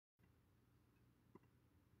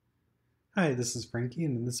Hi, this is Frankie,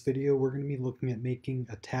 and in this video we're going to be looking at making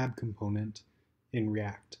a tab component in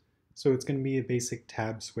React. So it's going to be a basic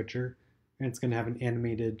tab switcher, and it's going to have an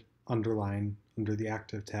animated underline under the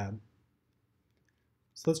active tab.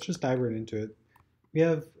 So let's just dive right into it. We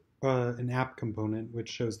have an app component which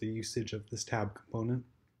shows the usage of this tab component.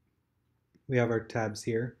 We have our tabs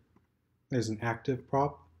here. There's an active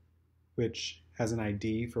prop, which has an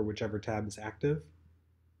ID for whichever tab is active.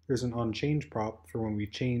 There's an onChange prop for when we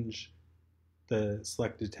change the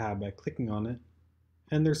selected tab by clicking on it,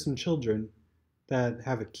 and there's some children that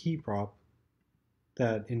have a key prop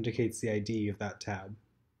that indicates the ID of that tab.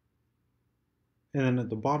 And then at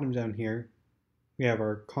the bottom down here, we have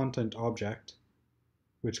our content object,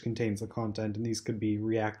 which contains the content, and these could be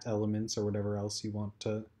ReactElements or whatever else you want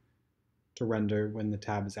to render when the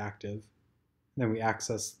tab is active. And then we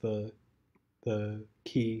access the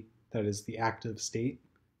key that is the active state,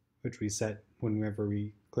 which we set whenever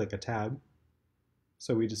we click a tab.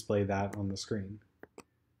 So we display that on the screen.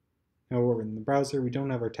 Now we're in the browser, we don't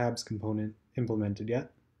have our tabs component implemented yet,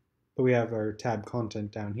 but we have our tab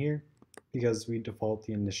content down here because we default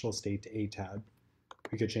the initial state to a tab.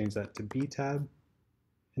 We could change that to b tab,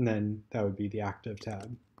 and then that would be the active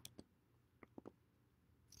tab.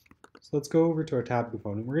 So let's go over to our tab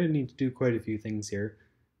component. We're going to need to do quite a few things here.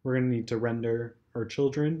 We're going to need to render our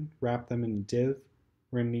children, wrap them in a div.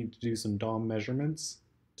 We're going to need to do some DOM measurements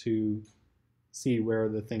to see where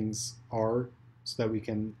the things are so that we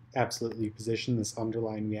can absolutely position this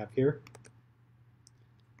underline we have here.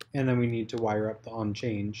 And then we need to wire up the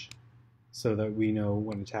onChange so that we know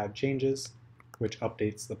when a tab changes, which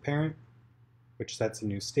updates the parent, which sets a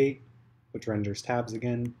new state, which renders tabs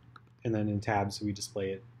again, and then in tabs we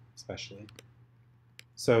display it especially.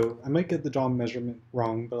 So I might get the DOM measurement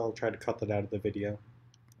wrong, but I'll try to cut that out of the video.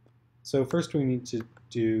 So first we need to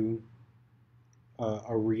do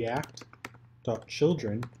a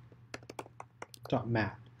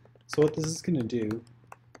React.Children.map. So what this is going to do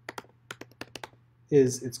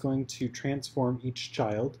is it's going to transform each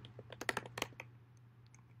child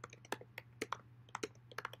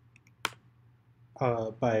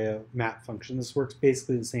by a map function. This works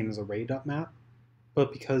basically the same as array.map,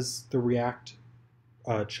 but because the React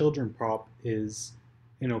children prop is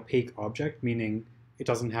an opaque object, meaning it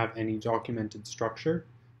doesn't have any documented structure,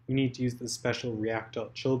 we need to use the special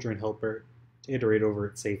React.Children helper to iterate over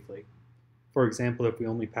it safely. For example, if we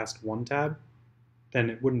only passed one tab,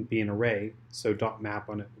 then it wouldn't be an array, so .map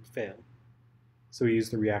on it would fail. So we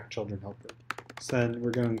use the ReactChildren helper. So then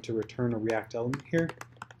we're going to return a React element here.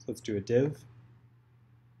 So let's do a div,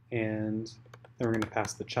 and then we're going to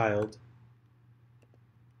pass the child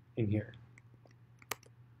in here.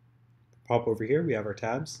 Pop over here, we have our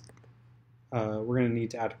tabs. We're going to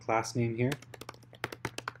need to add a class name here.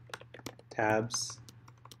 Tabs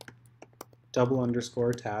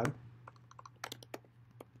 _tab.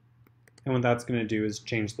 And what that's going to do is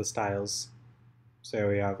change the styles. So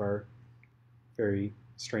we have our very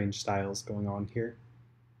strange styles going on here.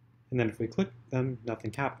 And then if we click them,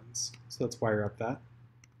 nothing happens. So let's wire up that.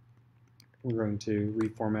 We're going to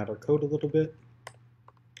reformat our code a little bit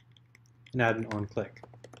and add an onClick.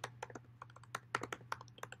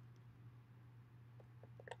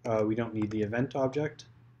 We don't need the event object.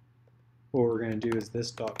 What we're going to do is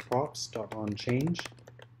this .props.onChange,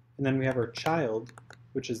 and then we have our child,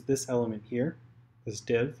 which is this element here, this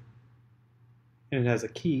div, and it has a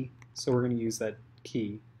key, so we're going to use that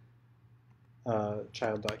key,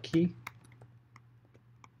 child.key,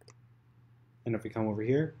 and if we come over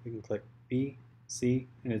here, we can click B, C,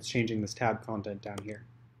 and it's changing this tab content down here.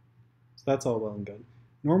 So that's all well and good.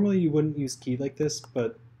 Normally you wouldn't use key like this,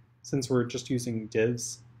 but since we're just using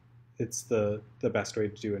divs, it's the best way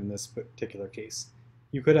to do it in this particular case.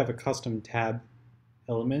 You could have a custom tab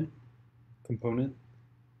element component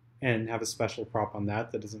and have a special prop on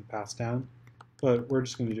that that isn't passed down, but we're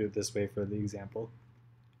just going to do it this way for the example.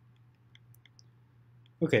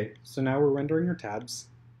 Okay, so now we're rendering our tabs.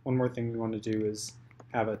 One more thing we want to do is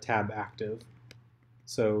have a tab active.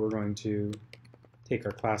 So we're going to take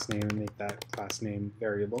our class name and make that class name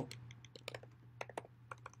variable.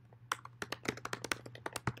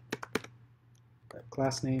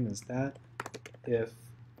 Class name is that if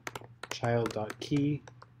child.key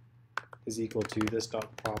is equal to this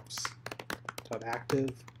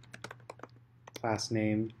 .props.active class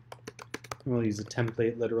name, and we'll use a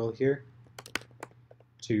template literal here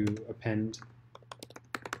to append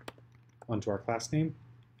onto our class name,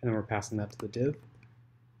 and then we're passing that to the div.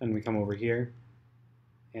 And we come over here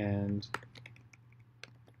and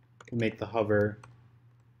we'll make the hover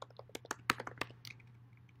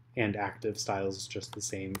and active styles is just the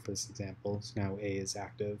same for this example. So now A is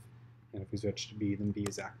active And if we switch to B, then B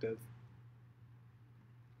is active.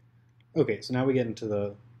 Okay, so now we get into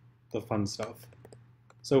the fun stuff.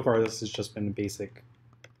 So far, this has just been basic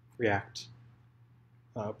React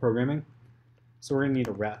programming. So we're going to need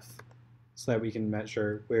a ref so that we can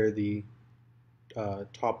measure where the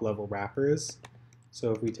top level wrapper is.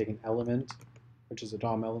 So if we take an element, which is a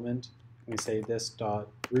DOM element, and we say this dot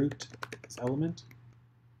root is element,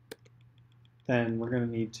 then we're going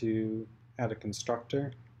to need to add a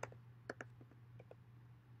constructor,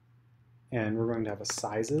 and we're going to have a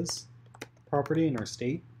sizes property in our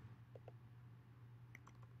state.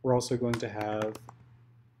 We're also going to have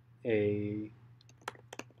a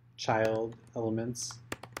child elements,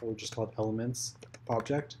 or we'll just call it elements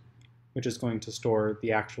object, which is going to store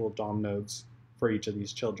the actual DOM nodes for each of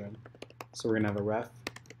these children. So we're going to have a ref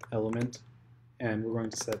element, and we're going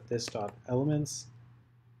to set this dot elements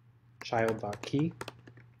child.key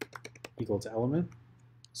equal to element.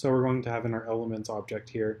 So we're going to have in our elements object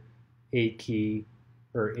here a key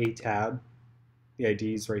or a tab, the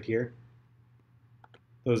IDs right here.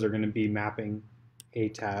 Those are going to be mapping a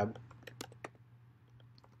tab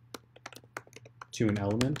to an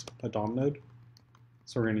element, a DOM node.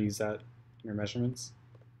 So we're going to use that in our measurements.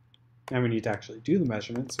 Now we need to actually do the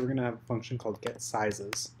measurements, so we're going to have a function called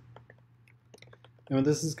getSizes. And what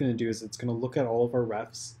this is going to do is it's going to look at all of our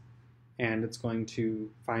refs, and it's going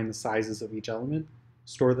to find the sizes of each element,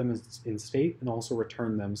 store them in state, and also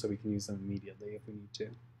return them so we can use them immediately if we need to.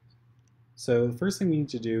 So the first thing we need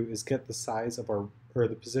to do is get the size of our, or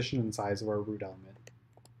the position and size of our root element.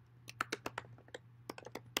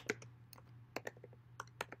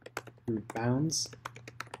 Root bounds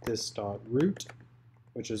this dot root,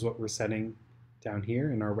 which is what we're setting down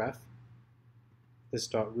here in our ref. This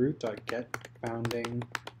dot root dot get bounding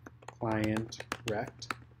client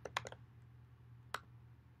rect.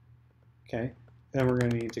 Okay, then we're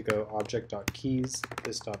going to need to go object dot keys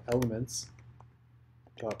this dot elements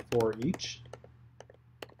dot for each.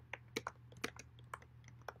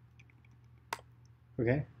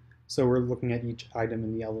 Okay, so we're looking at each item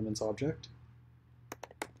in the elements object.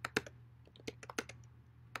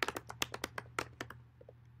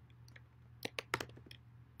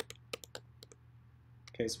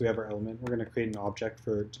 Okay, so we have our element. We're going to create an object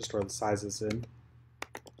to store the sizes in,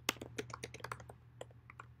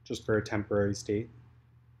 just for a temporary state.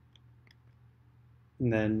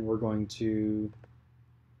 And then we're going to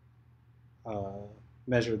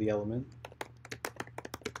measure the element.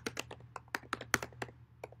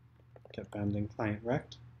 Get bounding client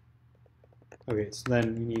rect. Okay, so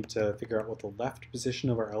then we need to figure out what the left position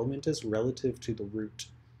of our element is relative to the root.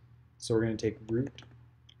 So we're going to take root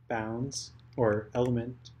bounds, or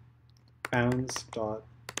element bounds dot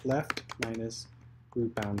left minus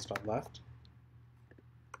root bounds dot left.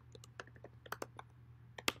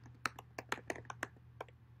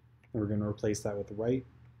 And we're going to replace that with the right,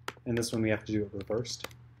 and this one we have to do it reversed.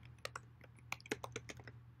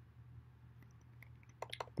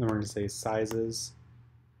 Then we're going to say sizes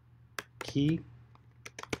key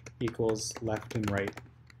equals left and right.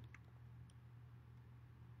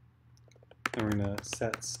 And we're going to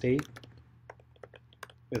set state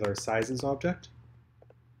with our sizes object,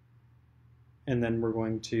 and then we're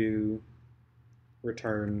going to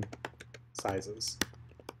return sizes.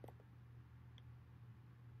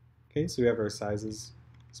 Okay, so we have our sizes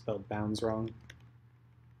spelled bounds wrong.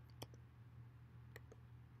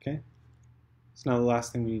 Okay, so now the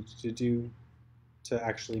last thing we need to do to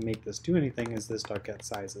actually make this do anything is this dot get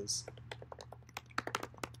sizes.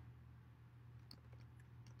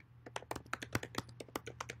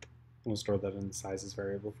 We'll store that in the sizes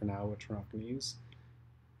variable for now, which we're not going to use.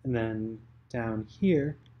 And then down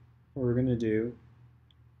here, what we're going to do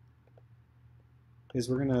is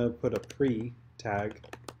we're going to put a pre tag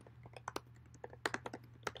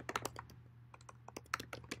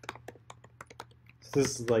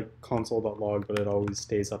this is like console.log, but it always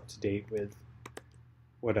stays up to date with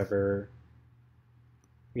whatever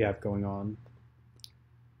we have going on.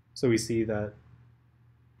 So we see that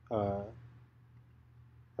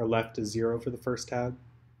our left is 0 for the first tab,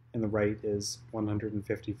 and the right is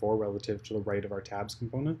 154 relative to the right of our tabs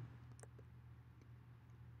component.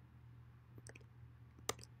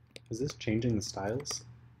 Is this changing the styles?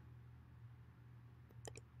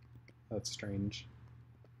 That's strange.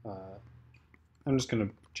 I'm just going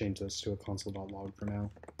to change this to a console.log for now.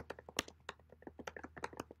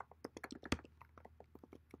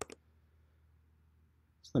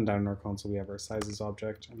 So then down in our console we have our sizes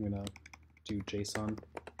object. I'm going to do JSON.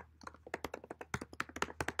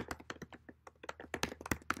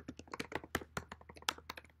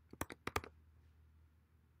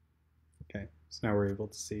 Okay, so now we're able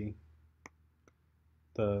to see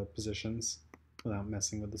the positions without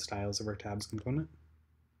messing with the styles of our tabs component.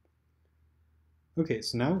 Okay,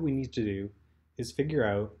 so now what we need to do is figure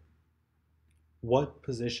out what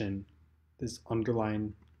position this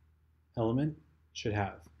underline element should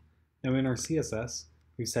have. Now in our CSS,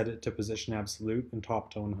 we set it to position absolute and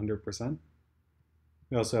top to 100%.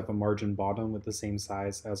 We also have a margin bottom with the same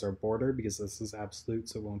size as our border because this is absolute,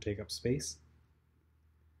 so it won't take up space.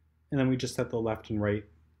 And then we just set the left and right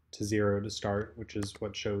to 0 to start, which is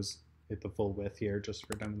what shows it the full width here, just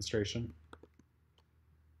for demonstration.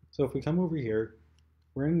 So if we come over here,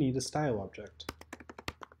 we're going to need a style object.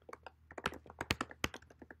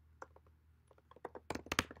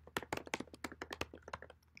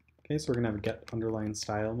 Okay, so we're going to have a get underline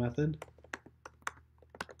style method.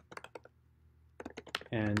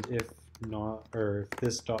 And if not, or if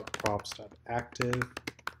this .props.active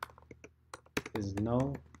is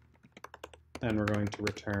null, then we're going to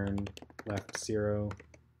return left 0,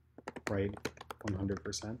 right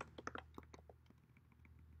 100%. And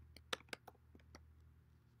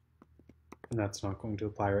that's not going to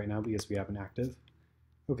apply right now because we have an active.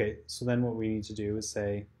 Okay, so then what we need to do is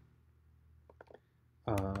say,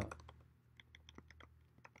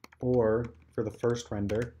 or for the first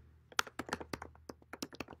render,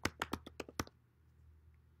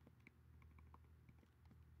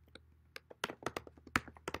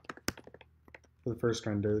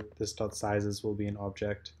 this .sizes will be an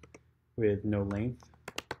object with no length,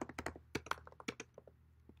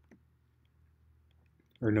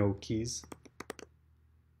 or no keys.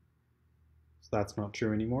 So that's not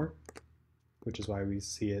true anymore, which is why we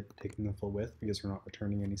see it taking the full width, because we're not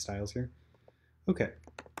returning any styles here. Okay,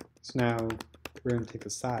 so now we're going to take the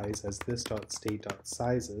size as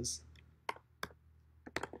this.state.sizes,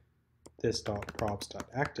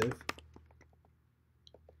 this.props.active,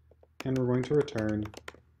 and we're going to return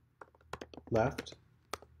left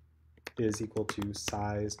is equal to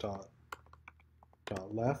size.left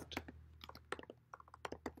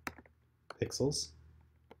pixels,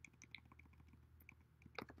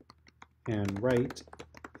 and right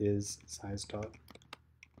is size.right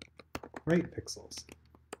pixels.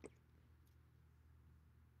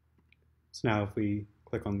 So now if we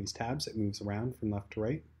click on these tabs, it moves around from left to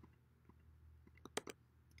right.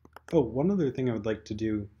 Oh, one other thing I would like to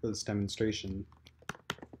do for this demonstration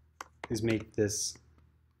is make this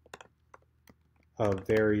a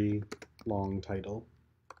very long title.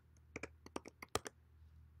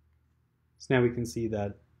 So now we can see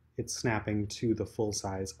that it's snapping to the full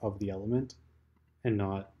size of the element and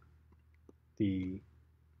not the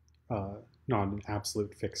not an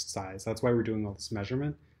absolute fixed size. That's why we're doing all this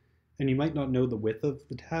measurement. And you might not know the width of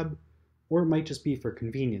the tab, or it might just be for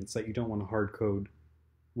convenience that you don't want to hard code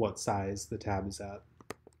what size the tab is at.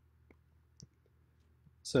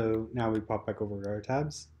 So now we pop back over to our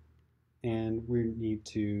tabs, and we need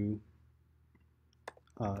to,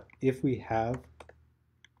 if we have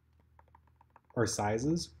our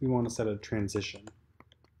sizes, we want to set a transition.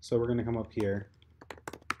 So we're going to come up here,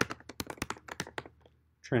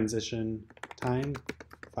 transition time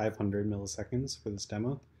 500 milliseconds for this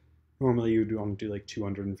demo. Normally you would want to do like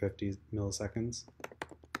 250 milliseconds.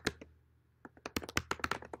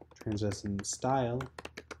 Transition style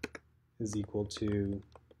is equal to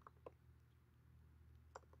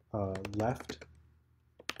left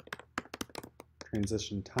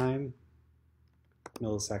transition time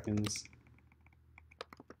milliseconds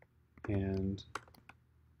and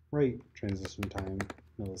right transition time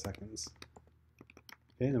milliseconds.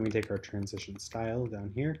 Okay, then we take our transition style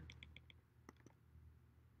down here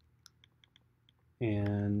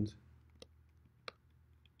and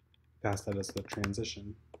pass that as the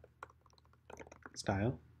transition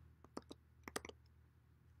style.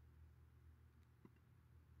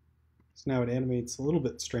 So now it animates a little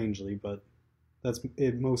bit strangely, but that's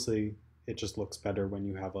it. Mostly it just looks better when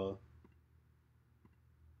you have a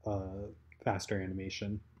faster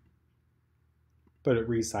animation. But it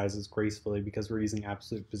resizes gracefully because we're using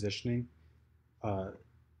absolute positioning.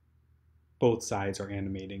 Both sides are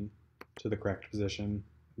animating to the correct position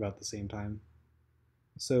about the same time.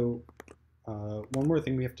 So one more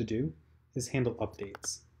thing we have to do is handle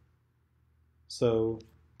updates. So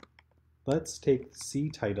let's take C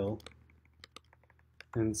title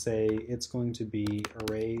and say it's going to be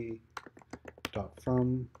array.from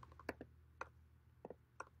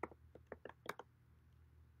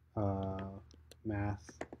math,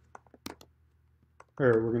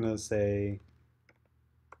 or we're going to say,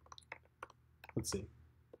 let's see.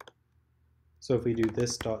 So if we do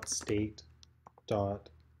this dot state dot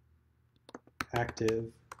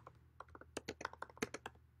active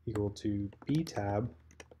equal to b tab,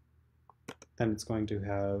 Then it's going to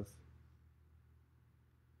have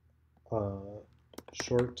a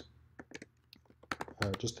short,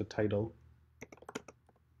 just a title.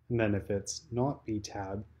 And then if it's not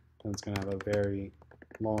btab, then it's going to have a very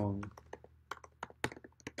long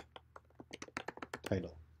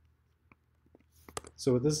title.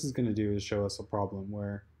 So what this is going to do is show us a problem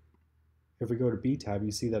where if we go to btab,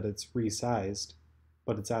 you see that it's resized,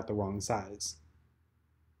 but it's at the wrong size.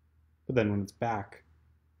 But then when it's back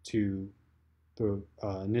to the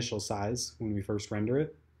initial size when we first render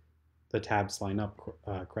it, the tabs line up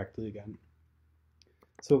correctly again.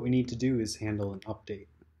 So what we need to do is handle an update.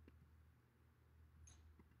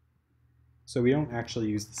 So we don't actually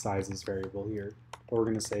use the sizes variable here, but we're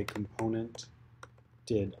going to say component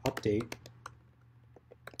did update,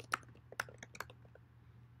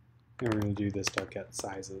 and we're going to do this .get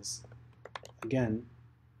sizes again,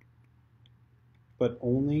 but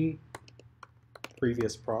only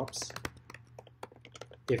previous props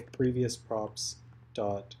if previous props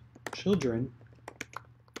dot children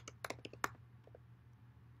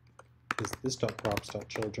is this dot props dot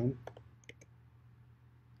children,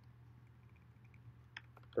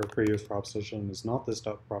 or previous props dot children is not this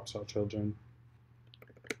dot props dot children,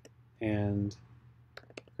 and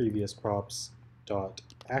previous props dot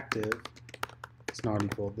active is not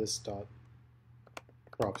equal to this dot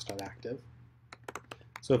props dot active.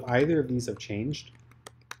 So if either of these have changed,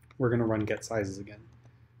 we're going to run get sizes again.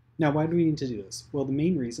 Now, why do we need to do this? Well, the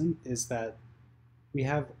main reason is that we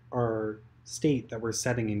have our state that we're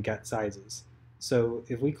setting in get sizes. So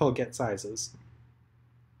if we call get sizes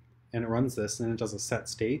and it runs this and it does a set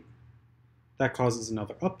state, that causes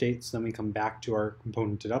another update. So then we come back to our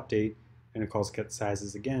component did update and it calls get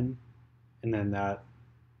sizes again, and then that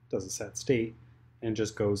does a set state and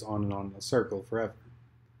just goes on and on in a circle forever.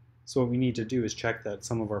 So what we need to do is check that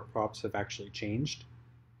some of our props have actually changed.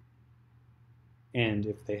 And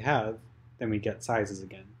if they have, then we get sizes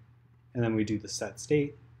again. And then we do the set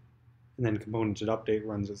state, and then component did update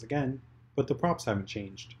runs this again, but the props haven't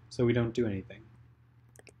changed, so we don't do anything.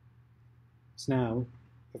 So now,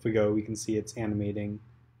 if we go, we can see it's animating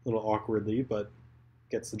a little awkwardly, but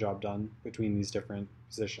gets the job done between these different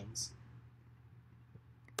positions.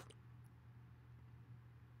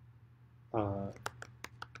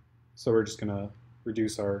 So we're just going to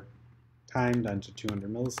reduce our time down to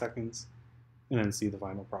 200 milliseconds, and then see the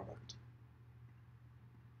final product.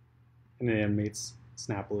 And it animates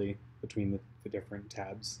snappily between the different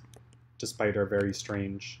tabs, despite our very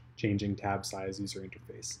strange changing tab size user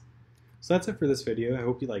interface. So that's it for this video. I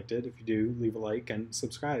hope you liked it. If you do, leave a like and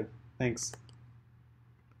subscribe. Thanks.